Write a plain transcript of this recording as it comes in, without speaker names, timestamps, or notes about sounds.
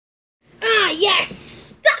yes!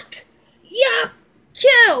 Stuck! Yup!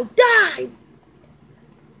 Kill! Die!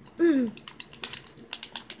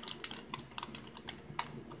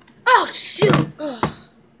 Oh, shoot! Ugh.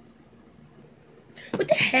 What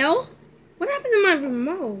the hell? What happened to my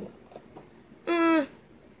remote?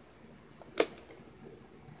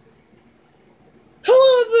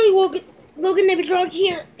 Hello, everybody! Logan Neighbor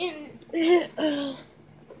here, and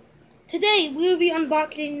today we will be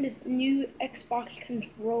unboxing this new Xbox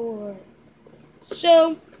controller.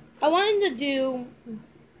 So, I wanted to do,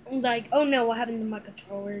 like, oh no, what happened to my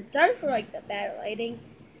controller? Sorry for, like, the bad lighting.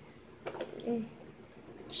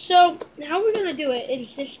 So, how we're gonna do it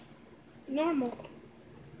is just normal.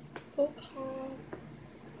 Go calm,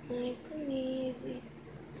 nice and easy.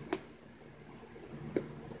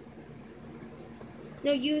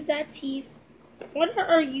 No, use that teeth. What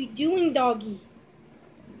are you doing, doggy?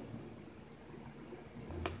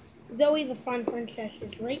 Zoe the Fun Princess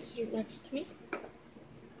is right here next to me.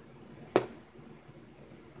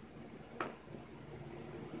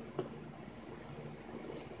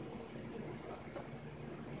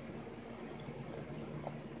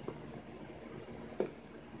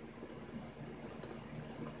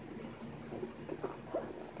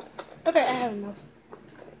 Okay, I have enough.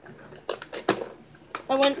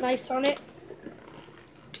 I went nice on it.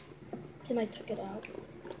 Then I took it out.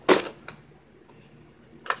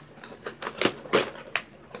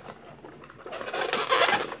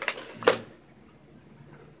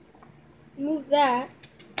 Move that.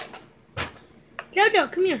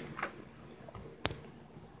 Jojo, come here.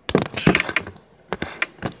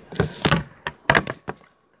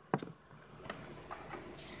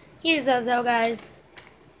 Here's Zozo, guys.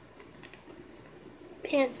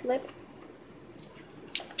 Pants lip.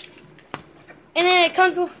 And then it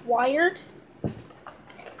comes with wired.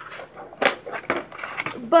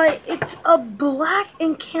 But it's a black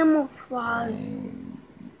and camouflage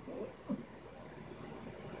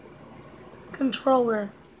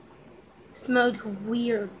controller. It smells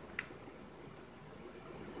weird.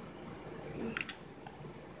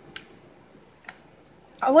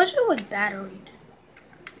 I wish it was batteried.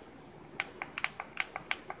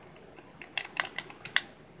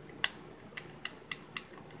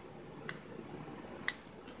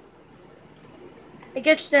 I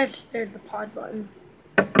guess there's the pause button.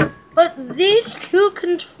 But these two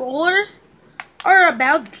controllers are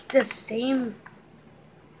about the same.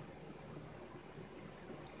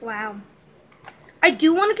 Wow. I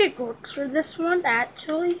do want to get Gorks for this one,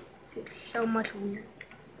 actually. It's so much weird.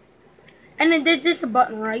 And then there's just a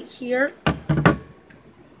button right here.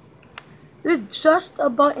 There's just a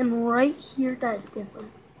button right here that is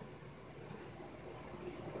different.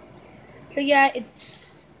 So yeah,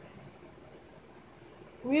 it's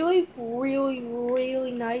really, really,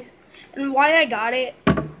 really nice. And why I got it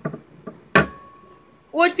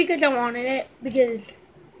was because I wanted it. Because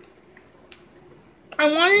I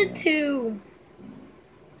wanted to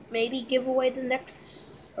maybe give away the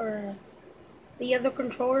next, or the other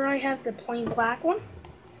controller I have, the plain black one.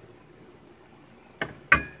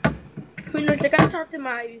 Who knows, I gotta talk to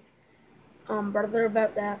my brother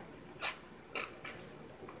about that.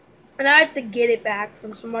 And I have to get it back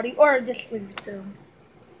from somebody, or just leave it to them.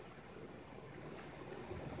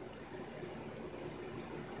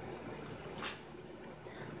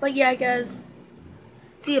 But yeah, guys.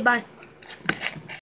 See you, bye.